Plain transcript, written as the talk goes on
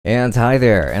And hi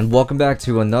there, and welcome back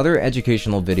to another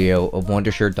educational video of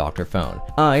Wondershare DrFone.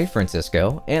 I,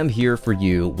 Francisco, am here for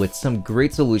you with some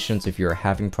great solutions if you're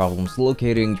having problems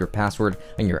locating your password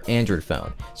on your Android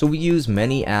phone. So we use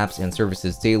many apps and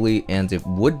services daily, and it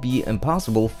would be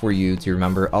impossible for you to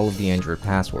remember all of the Android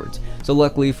passwords. So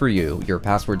luckily for you, your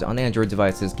passwords on Android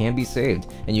devices can be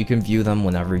saved, and you can view them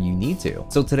whenever you need to.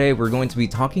 So today we're going to be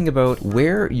talking about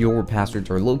where your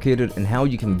passwords are located and how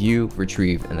you can view,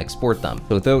 retrieve, and export them.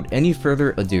 So without any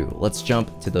further ado, let's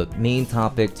jump to the main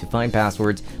topic to find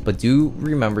passwords, but do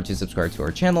remember to subscribe to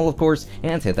our channel, of course,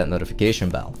 and hit that notification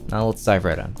bell. Now let's dive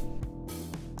right in.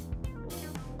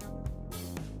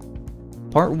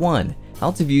 Part 1. How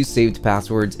to view saved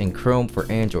passwords in Chrome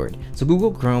for Android. So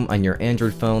Google Chrome on your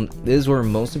Android phone is where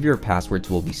most of your passwords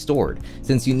will be stored,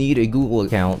 since you need a Google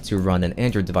account to run an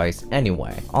Android device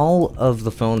anyway. All of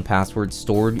the phone passwords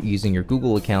stored using your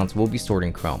Google account will be stored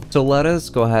in Chrome. So let us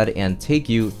go ahead and take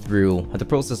you through the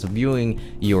process of viewing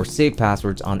your saved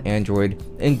passwords on Android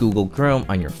in Google Chrome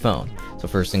on your phone. So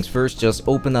first things first, just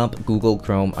open up Google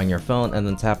Chrome on your phone and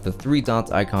then tap the three dots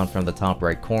icon from the top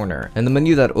right corner. In the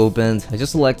menu that opens,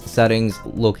 just select Settings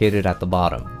located at the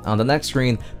bottom. On the next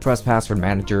screen, press Password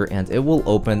Manager and it will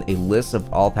open a list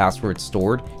of all passwords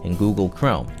stored in Google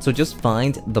Chrome. So just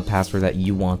find the password that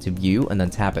you want to view and then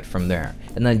tap it from there.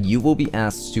 And then you will be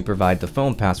asked to provide the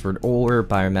phone password or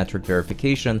biometric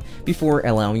verification before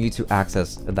allowing you to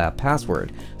access that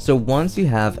password. So once you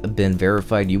have been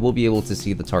verified, you will be able to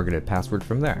see the targeted password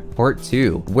from there. Part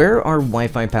 2. Where are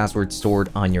Wi-Fi passwords stored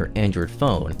on your Android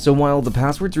phone? So while the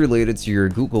passwords related to your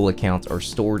Google account are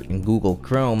stored in Google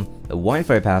Chrome, the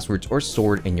Wi-Fi passwords are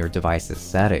stored in your device's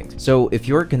settings. So if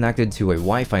you're connected to a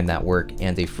Wi-Fi network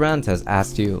and a friend has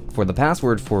asked you for the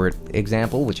password for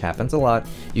example, which happens a lot,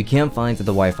 you can't find the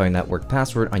Wi-Fi network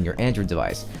password on your Android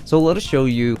device. So let us show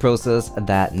you a process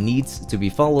that needs to be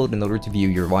followed in order to view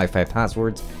your Wi-Fi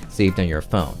passwords saved on your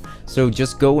phone. So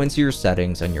just go into your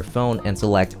settings on your phone and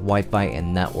select Wi-Fi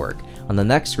and network. On the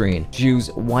next screen, choose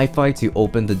Wi-Fi to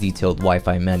open the detailed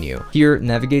Wi-Fi menu. Here,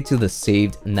 navigate to the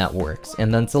saved networks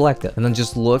and then select it. And then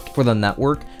just look for the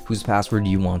network whose password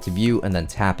you want to view and then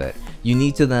tap it. You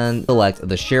need to then select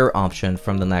the share option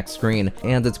from the next screen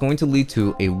and it's going to lead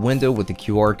to a window with the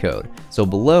QR code. So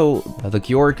below the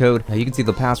QR code, you can see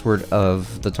the password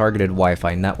of the targeted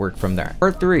Wi-Fi network from there.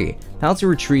 Part 3. How to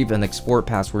retrieve and export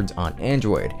passwords on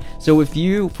Android. So if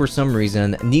you, for some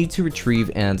reason, need to retrieve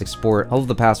and export all of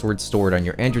the passwords stored on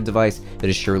your Android device, it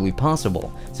is surely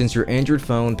possible. Since your Android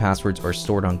phone passwords are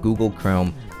stored on Google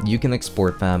Chrome, you can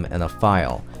export them in a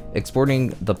file.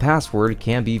 Exporting the password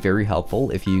can be very helpful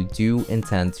if you do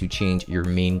intend to change your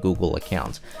main Google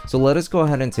account. So let us go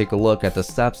ahead and take a look at the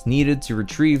steps needed to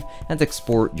retrieve and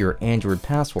export your Android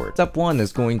password. Step 1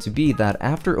 is going to be that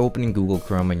after opening Google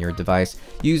Chrome on your device,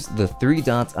 use the three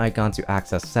dots icon to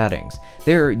access settings.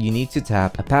 There, you need to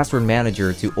tap a Password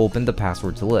Manager to open the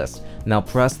passwords list. Now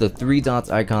press the three dots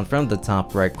icon from the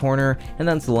top right corner and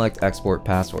then select Export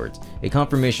Passwords. A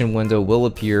confirmation window will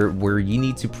appear where you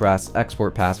need to press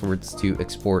Export Passwords to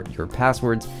export your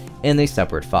passwords in a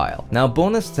separate file. Now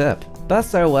bonus tip,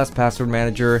 best iOS password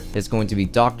manager is going to be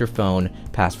DrFone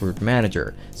Password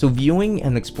Manager. So viewing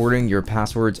and exporting your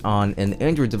passwords on an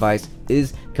Android device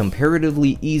is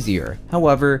comparatively easier.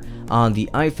 However, on the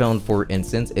iPhone, for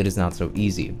instance, it is not so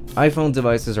easy. iPhone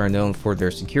devices are known for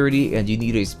their security and you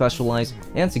need a specialized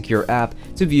and secure app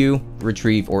to view,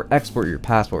 retrieve, or export your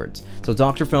passwords. So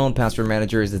DrFone Password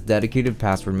Manager is a dedicated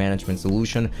password management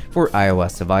solution for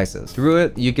iOS devices. Through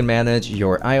it, you can manage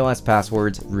your iOS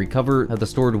passwords, recover the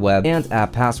stored web and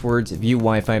app passwords, view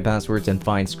Wi-Fi passwords, and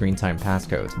find screen time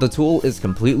passcodes. The tool is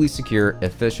completely secure,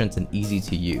 efficient, and easy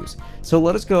to use. So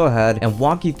let us go ahead and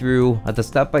walk you through the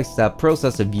step-by-step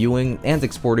process of viewing and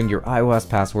exporting your iOS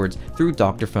passwords through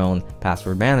DrFone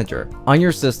Password Manager. On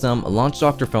your system, launch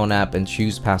DrFone app and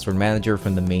choose Password Manager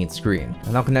from the main screen.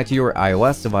 And now connect your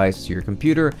iOS device to your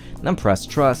computer and then press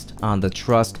Trust on the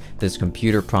Trust This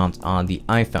Computer prompt on the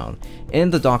iPhone. In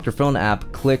the DrFone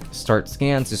app, click Start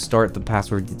Scan to start the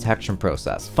password detection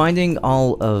process. Finding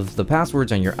all of the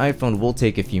passwords on your iPhone will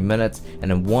take a few minutes, and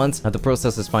then once the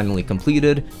process is finally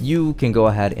completed, you can go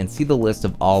ahead and see the list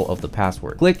of all of the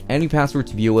passwords. Click any password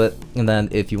to view it, and then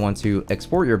if you want to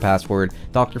export your password,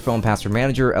 DrFone Password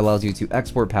Manager allows you to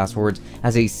export passwords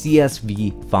as a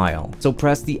CSV file. So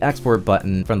press the export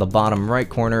button from the bottom right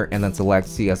corner and then select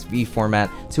CSV format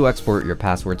to export your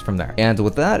passwords from there. And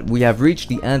with that, we have reached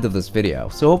the end of this video.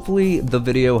 So hopefully the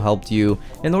video helped you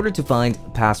in order to find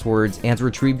passwords and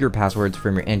retrieve your passwords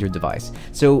from your Android device.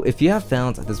 So if you have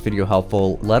found this video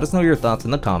helpful, let us know your thoughts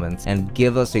in the comments and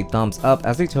give us a thumbs up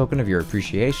as a token token of your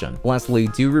appreciation. Lastly,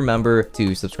 do remember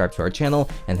to subscribe to our channel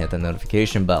and hit the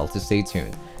notification bell to stay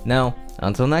tuned. Now,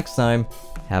 until next time,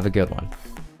 have a good one.